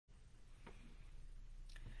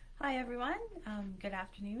Hi everyone, good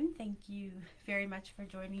afternoon. Thank you very much for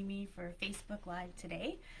joining me for Facebook Live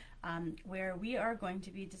today, where we are going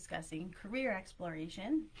to be discussing career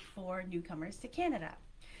exploration for newcomers to Canada.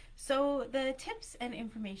 So the tips and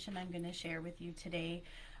information I'm going to share with you today,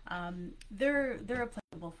 they're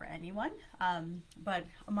applicable for anyone, but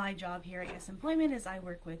my job here at Yes Employment is I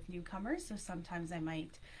work with newcomers, so sometimes I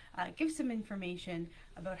might give some information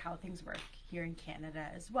about how things work here in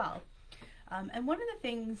Canada as well. And one of the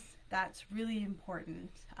things that's really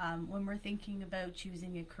important when we're thinking about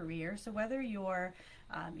choosing a career, so whether you're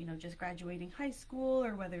just graduating high school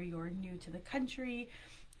or whether you're new to the country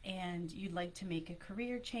and you'd like to make a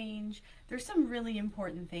career change, there's some really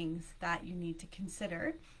important things that you need to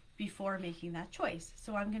consider before making that choice.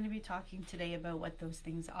 So I'm going to be talking today about what those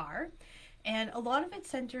things are. And a lot of it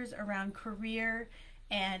centers around career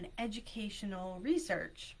and educational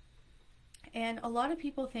research. And a lot of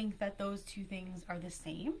people think that those two things are the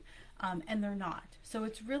same, and they're not. So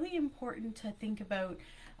it's really important to think about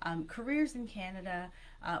careers in Canada,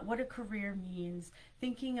 what a career means,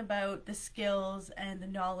 thinking about the skills and the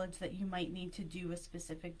knowledge that you might need to do a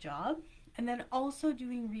specific job, and then also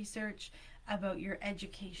doing research about your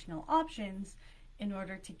educational options in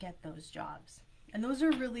order to get those jobs. And those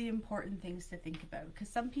are really important things to think about, because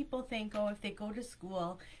some people think, oh, if they go to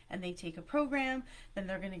school and they take a program, then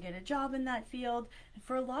they're going to get a job in that field. And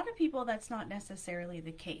for a lot of people, that's not necessarily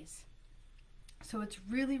the case. So it's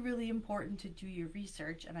really, really important to do your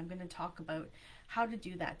research, and I'm going to talk about how to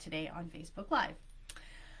do that today on Facebook Live.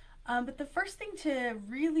 But the first thing to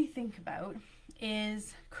really think about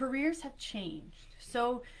is careers have changed.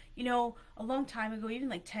 So, a long time ago, even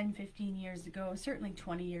like 10, 15 years ago, certainly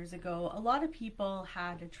 20 years ago, a lot of people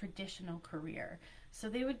had a traditional career. So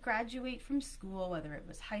they would graduate from school, whether it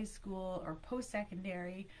was high school or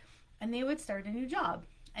post-secondary, and they would start a new job.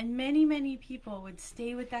 And many, many people would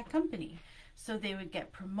stay with that company. So they would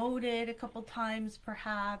get promoted a couple times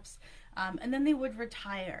perhaps, and then they would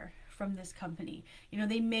retire from this company.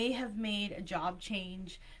 They may have made a job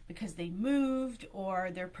change because they moved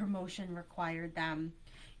or their promotion required them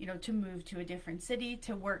to move to a different city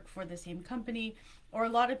to work for the same company, or a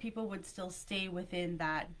lot of people would still stay within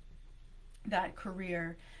that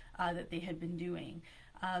career that they had been doing.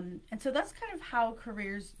 And so that's kind of how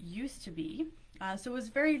careers used to be. So it was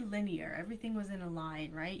very linear. Everything was in a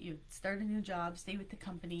line, right? You'd start a new job, stay with the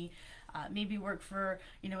company, maybe work for,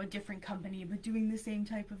 a different company, but doing the same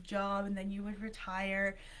type of job, and then you would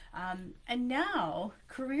retire. And now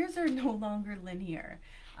careers are no longer linear.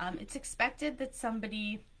 It's expected that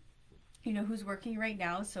somebody who's working right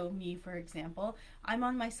now. So me, for example, I'm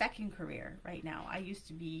on my second career right now. I used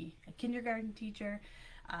to be a kindergarten teacher,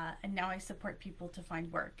 and now I support people to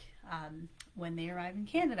find work when they arrive in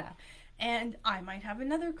Canada. And I might have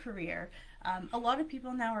another career. A lot of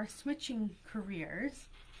people now are switching careers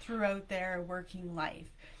throughout their working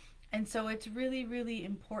life. And so it's really, really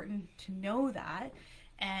important to know that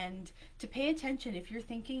and to pay attention if you're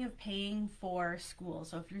thinking of paying for school.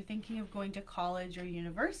 So if you're thinking of going to college or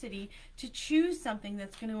university, to choose something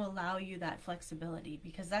that's going to allow you that flexibility,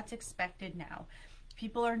 because that's expected now.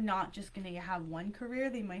 People are not just going to have one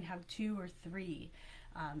career, they might have two or three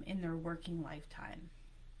in their working lifetime.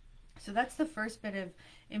 So that's the first bit of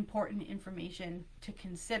important information to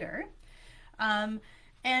consider. And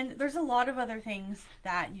there's a lot of other things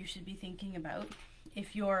that you should be thinking about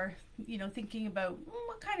if you're, thinking about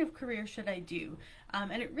what kind of career should I do?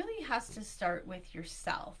 And it really has to start with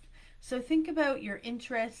yourself. So think about your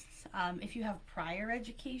interests. If you have prior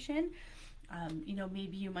education,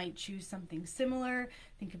 maybe you might choose something similar.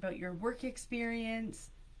 Think about your work experience.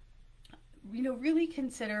 Really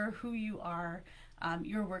consider who you are,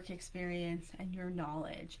 your work experience and your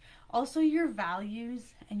knowledge. Also your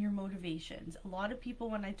values and your motivations. A lot of people,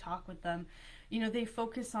 when I talk with them, they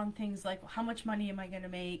focus on things like, how much money am I going to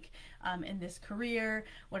make in this career?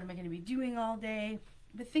 What am I going to be doing all day?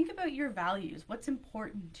 But think about your values. What's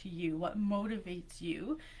important to you? What motivates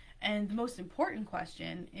you? And the most important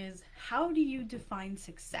question is, how do you define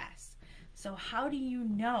success? So how do you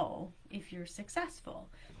know if you're successful?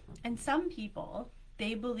 And some people,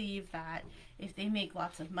 they believe that if they make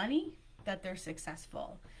lots of money, that they're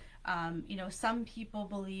successful. Some people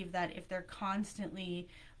believe that if they're constantly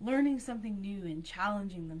learning something new and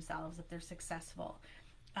challenging themselves, that they're successful.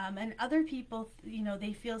 And other people,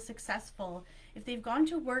 they feel successful if they've gone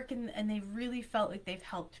to work and they've really felt like they've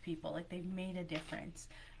helped people, like they've made a difference.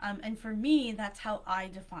 And for me, that's how I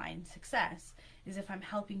define success, is if I'm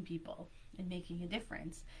helping people and making a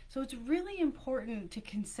difference. So it's really important to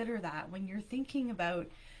consider that when you're thinking about,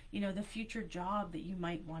 the future job that you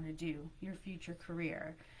might want to do, your future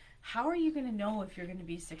career. how are you going to know if you're going to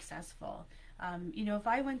be successful? You know, if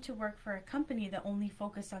I went to work for a company that only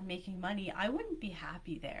focused on making money, I wouldn't be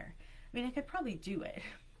happy there. I mean, I could probably do it,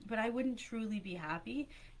 but I wouldn't truly be happy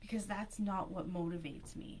because that's not what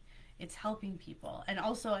motivates me. It's helping people. And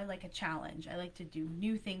also I like a challenge. I like to do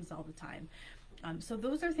new things all the time. So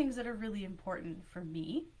those are things that are really important for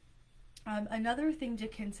me. Another thing to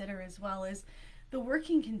consider as well is the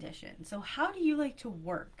working conditions. So how do you like to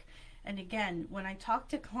work? And again, when I talk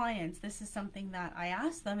to clients, this is something that I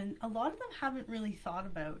ask them, and a lot of them haven't really thought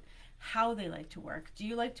about how they like to work. Do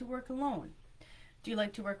you like to work alone? Do you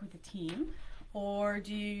like to work with a team? Or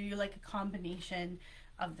do you like a combination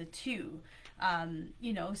of the two?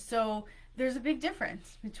 You know, so there's a big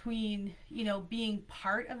difference between, you know, being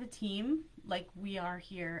part of a team like we are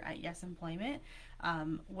here at Yes Employment,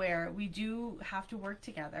 where we do have to work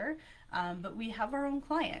together, but we have our own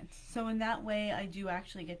clients. So in that way, I do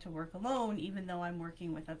actually get to work alone, even though I'm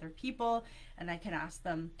working with other people and I can ask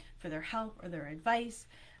them for their help or their advice.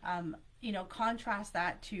 You know, contrast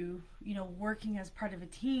that to, you know, working as part of a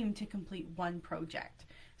team to complete one project.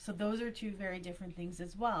 So those are two very different things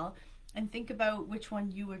as well. And think about which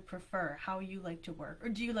one you would prefer, how you like to work. Or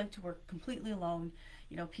do you like to work completely alone?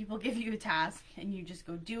 You know, people give you a task and you just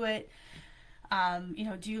go do it. You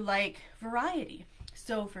know, do you like variety?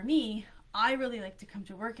 So for me, I really like to come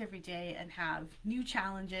to work every day and have new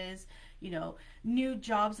challenges, you know, new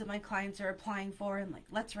jobs that my clients are applying for, and like,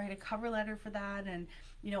 let's write a cover letter for that. And,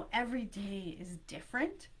 you know, every day is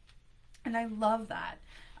different. And I love that.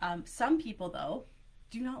 Some people though,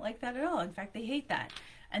 do not like that at all. In fact, they hate that.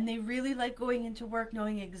 And they really like going into work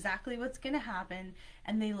knowing exactly what's going to happen,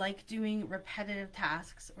 and they like doing repetitive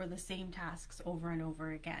tasks or the same tasks over and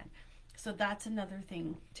over again. So that's another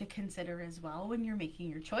thing to consider as well when you're making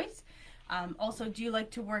your choice. Also, do you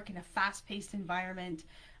like to work in a fast-paced environment,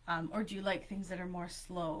 or do you like things that are more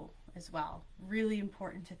slow as well? Really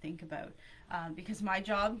important to think about, because my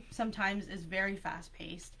job sometimes is very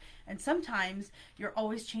fast-paced, and sometimes you're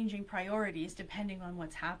always changing priorities depending on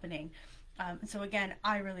what's happening. So again,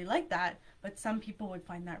 I really like that, but some people would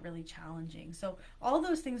find that really challenging. So all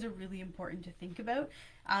those things are really important to think about.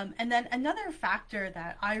 And then another factor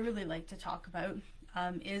that I really like to talk about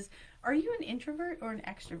is, are you an introvert or an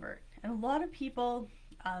extrovert? And a lot of people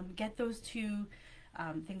get those two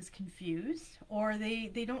things confused, or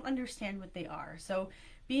they don't understand what they are. So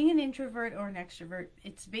being an introvert or an extrovert,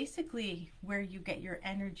 it's basically where you get your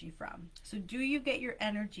energy from. So do you get your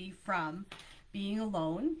energy from being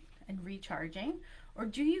alone and recharging, or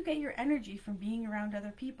do you get your energy from being around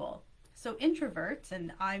other people? So introverts,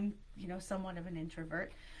 and I'm, you know, somewhat of an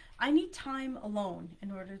introvert, I need time alone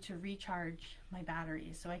in order to recharge my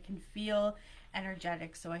batteries so I can feel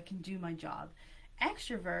energetic, so I can do my job.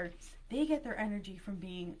 Extroverts, they get their energy from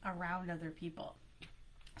being around other people.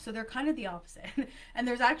 So they're kind of the opposite. And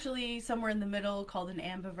there's actually somewhere in the middle called an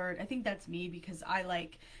ambivert. I think that's me, because I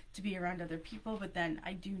like to be around other people, but then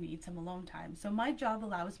I do need some alone time. So my job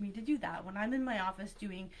allows me to do that. When I'm in my office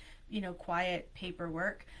doing, you know, quiet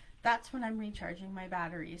paperwork, that's when I'm recharging my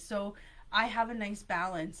batteries. So I have a nice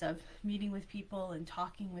balance of meeting with people and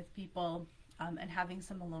talking with people, and having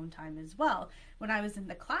some alone time as well. When I was in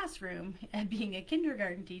the classroom and being a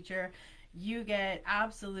kindergarten teacher, you get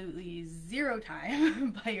absolutely zero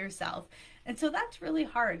time by yourself. And so that's really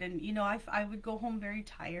hard. And, you know, I would go home very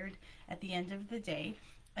tired at the end of the day.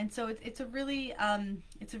 And so it's a really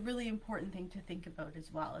important thing to think about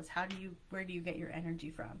as well, is where do you get your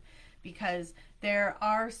energy from? Because there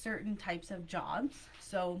are certain types of jobs.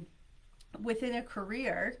 So within a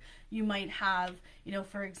career, you might have, you know,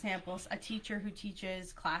 for example, a teacher who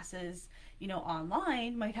teaches classes, you know,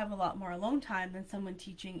 online might have a lot more alone time than someone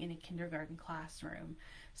teaching in a kindergarten classroom.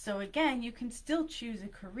 So again, you can still choose a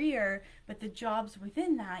career, but the jobs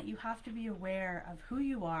within that, you have to be aware of who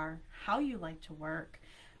you are, how you like to work,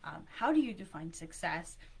 how do you define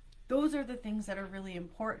success. Those are the things that are really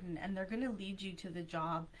important, and they're going to lead you to the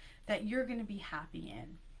job that you're going to be happy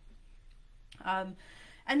in.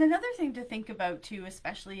 And another thing to think about too,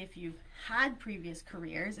 especially if you've had previous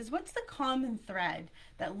careers, is what's the common thread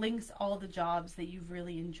that links all the jobs that you've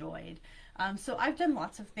really enjoyed. So I've done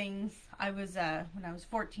lots of things. When I was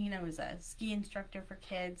 14, I was a ski instructor for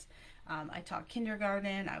kids. I taught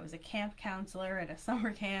kindergarten. I was a camp counselor at a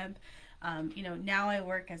summer camp. You know, now I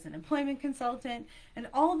work as an employment consultant, and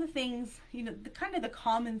all the things, you know, the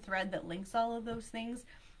common thread that links all of those things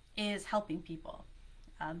is helping people.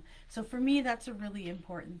 So for me, that's a really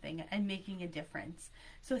important thing, and making a difference.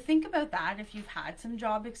 So think about that. If you've had some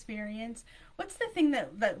job experience, what's the thing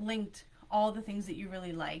that linked all the things that you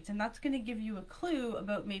really liked, and that's going to give you a clue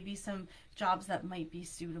about maybe some jobs that might be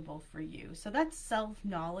suitable for you. So that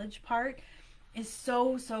self-knowledge part is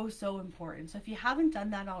so important. So if you haven't done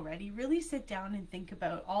that already, really sit down and think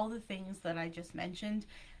about all the things that I just mentioned,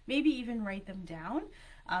 maybe even write them down,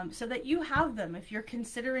 so that you have them. If you're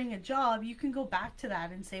considering a job, you can go back to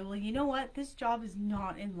that and say, well, you know what, this job is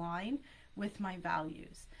not in line with my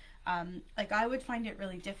values. Like I would find it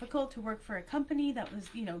really difficult to work for a company that was,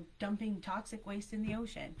 you know, dumping toxic waste in the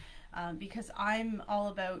ocean, because I'm all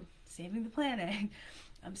about saving the planet.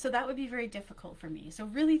 So that would be very difficult for me. So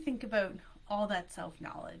really think about all that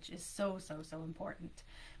self-knowledge is so important.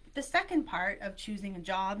 But the second part of choosing a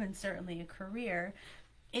job, and certainly a career,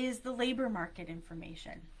 is the labor market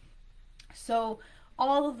information. So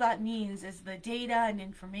all of that means is the data and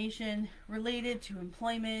information related to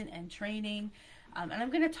employment and training. And I'm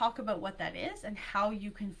going to talk about what that is and how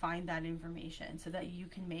you can find that information so that you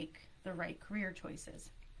can make the right career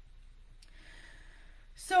choices.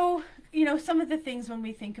 So, you know, some of the things when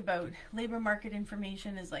we think about labor market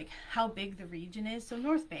information is like how big the region is. So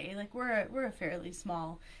North Bay, like we're a fairly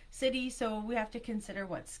small city, so we have to consider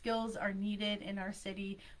what skills are needed in our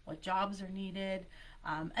city, what jobs are needed,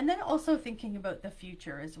 and then also thinking about the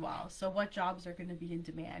future as well. So what jobs are going to be in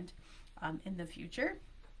demand in the future.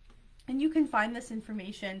 And you can find this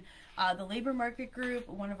information, the Labor Market Group,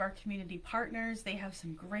 one of our community partners, they have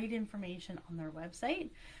some great information on their website.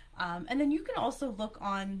 And then you can also look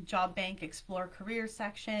on Job Bank Explore Career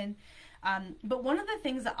section. But one of the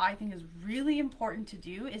things that I think is really important to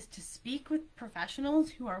do is to speak with professionals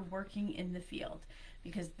who are working in the field,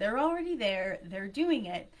 because they're already there, they're doing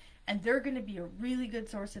it, and they're going to be a really good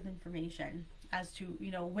source of information as to,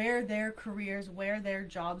 you know, where their careers, where their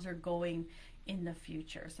jobs are going in the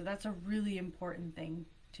future. So that's a really important thing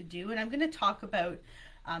to do. And I'm going to talk about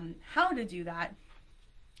how to do that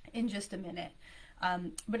in just a minute.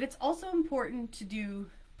 But it's also important to do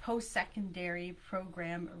post-secondary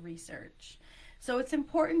program research. So it's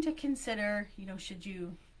important to consider, you know, should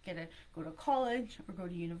you go to college or go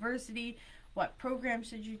to university? What program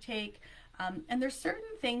should you take? And there's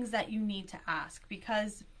certain things that you need to ask,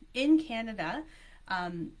 because in Canada,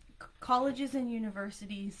 colleges and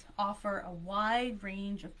universities offer a wide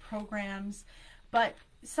range of programs, but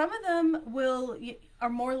some of them are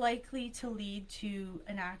more likely to lead to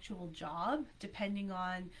an actual job, depending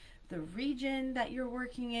on the region that you're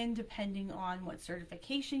working in, depending on what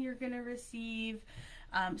certification you're going to receive.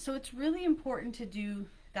 So it's really important to do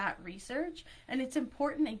that research. And it's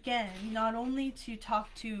important, again, not only to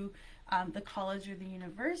talk to the college or the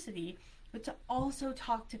university, but to also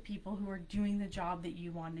talk to people who are doing the job that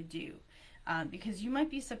you want to do, because you might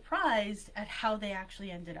be surprised at how they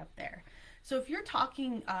actually ended up there. So if you're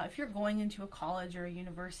talking, if you're going into a college or a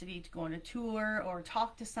university to go on a tour or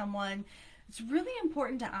talk to someone, it's really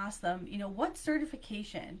important to ask them, you know, what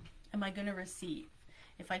certification am I going to receive?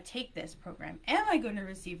 If I take this program, am I going to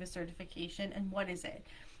receive a certification, and what is it?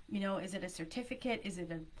 You know, is it a certificate? Is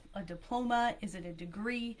it a diploma? Is it a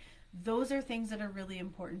degree? Those are things that are really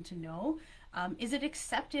important to know. Is it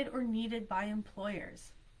accepted or needed by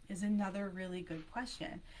employers? Is another really good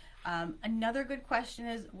question. Another good question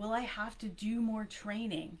is, will I have to do more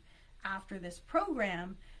training after this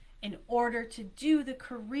program in order to do the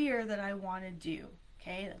career that I want to do?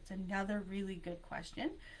 Okay, that's another really good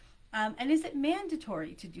question. And is it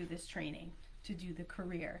mandatory to do this training to do the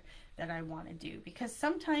career that I want to do? Because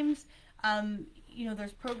sometimes, you know,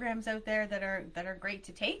 there's programs out there that are great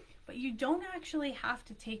to take, but you don't actually have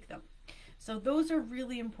to take them. So those are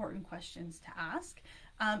really important questions to ask.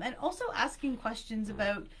 And also asking questions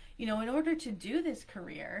about, you know, in order to do this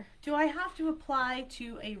career, do I have to apply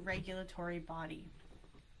to a regulatory body?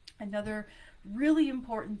 Another really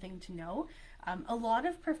important thing to know, a lot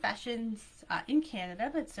of professions in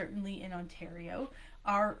Canada, but certainly in Ontario,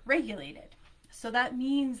 are regulated. So that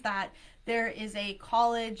means that there is a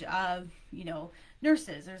college of, you know,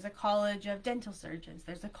 nurses, there's a college of dental surgeons,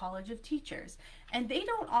 there's a college of teachers, and they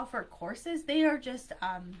don't offer courses. They are just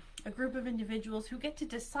a group of individuals who get to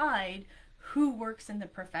decide who works in the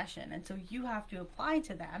profession, and so you have to apply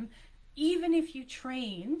to them even if you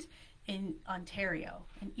trained in Ontario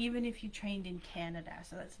and even if you trained in Canada.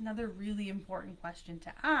 So that's another really important question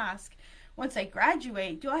to ask. Once I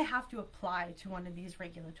graduate, do I have to apply to one of these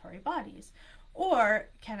regulatory bodies, or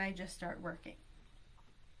can I just start working?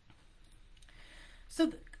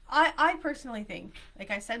 So I personally think,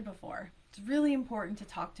 like I said before, it's really important to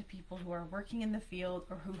talk to people who are working in the field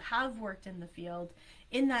or who have worked in the field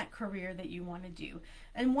in that career that you want to do.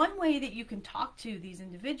 And one way that you can talk to these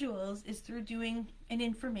individuals is through doing an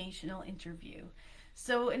informational interview.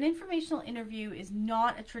 So an informational interview is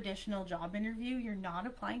not a traditional job interview. You're not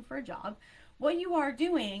applying for a job. What you are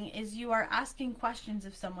doing is you are asking questions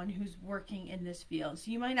of someone who's working in this field.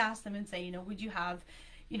 So you might ask them and say, would you have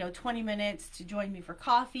 20 minutes to join me for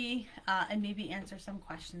coffee, and maybe answer some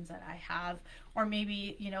questions that I have, or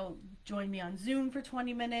maybe, join me on Zoom for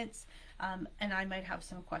 20 minutes, and I might have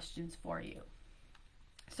some questions for you.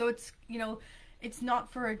 So it's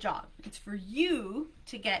not for a job. It's for you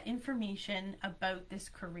to get information about this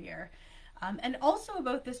career, and also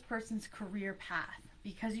about this person's career path,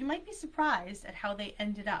 because you might be surprised at how they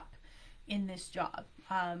ended up in this job.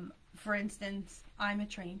 For instance, I'm a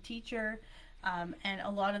trained teacher. And a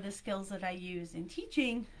lot of the skills that I use in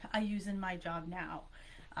teaching, I use in my job now.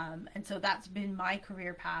 And so that's been my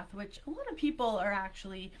career path, which a lot of people are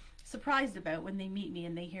actually surprised about when they meet me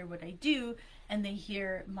and they hear what I do and they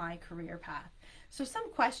hear my career path. So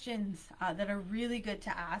some questions that are really good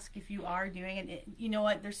to ask if you are doing it. You know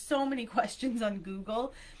what? There's so many questions on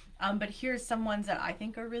Google, but here's some ones that I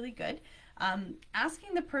think are really good.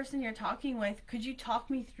 Asking the person you're talking with, could you talk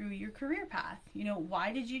me through your career path?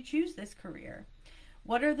 Why did you choose this career?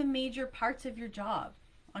 What are the major parts of your job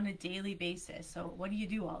on a daily basis? So what do you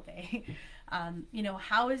do all day?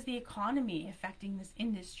 How is the economy affecting this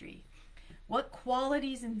industry? What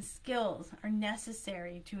qualities and skills are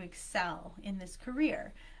necessary to excel in this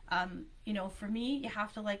career? For me, you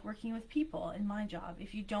have to like working with people in my job.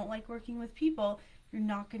 If you don't like working with people, you're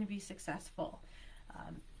not going to be successful.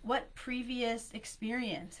 What previous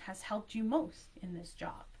experience has helped you most in this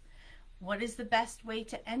job? What is the best way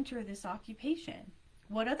to enter this occupation?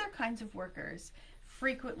 What other kinds of workers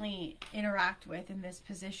frequently interact with in this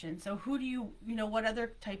position? So who do you what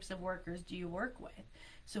other types of workers do you work with?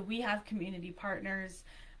 So we have community partners,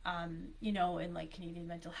 in like Canadian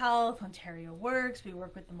Mental Health, Ontario Works. I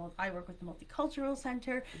work with the Multicultural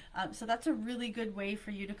Center. So that's a really good way for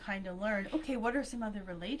you to kind of learn, okay, what are some other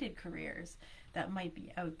related careers that might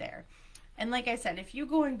be out there? And like I said, if you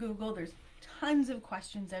go on Google, there's tons of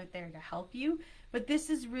questions out there to help you, but this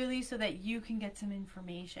is really so that you can get some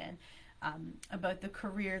information about the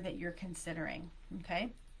career that you're considering,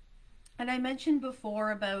 okay? And I mentioned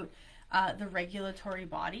before about the regulatory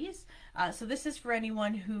bodies. So this is for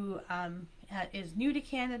anyone who is new to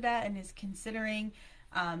Canada and is considering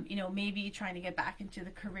maybe trying to get back into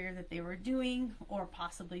the career that they were doing, or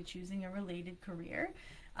possibly choosing a related career.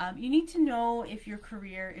 You need to know if your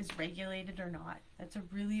career is regulated or not. That's a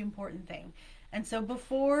really important thing. And so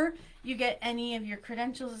before you get any of your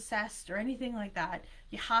credentials assessed or anything like that,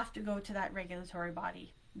 you have to go to that regulatory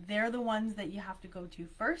body. They're the ones that you have to go to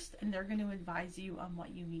first, and they're going to advise you on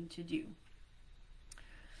what you need to do.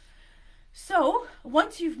 So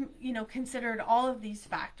once you've considered all of these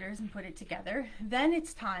factors and put it together, then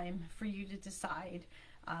it's time for you to decide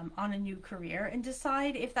on a new career, and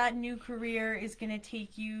decide if that new career is going to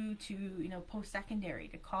take you to post-secondary,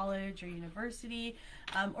 to college or university,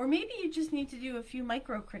 or maybe you just need to do a few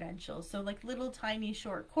micro credentials, so like little tiny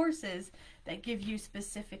short courses that give you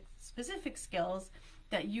specific skills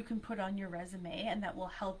that you can put on your resume and that will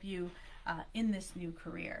help you in this new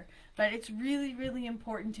career. But it's really, really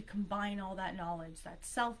important to combine all that knowledge, that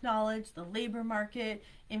self-knowledge, the labor market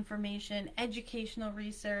information, educational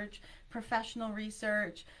research, professional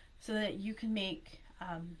research, so that you can make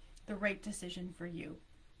the right decision for you.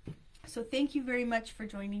 So thank you very much for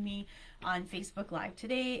joining me on Facebook Live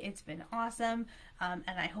today. It's been awesome, and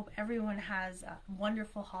I hope everyone has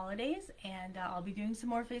wonderful holidays, and I'll be doing some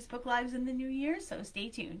more Facebook Lives in the new year, so stay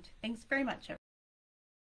tuned. Thanks very much, everyone.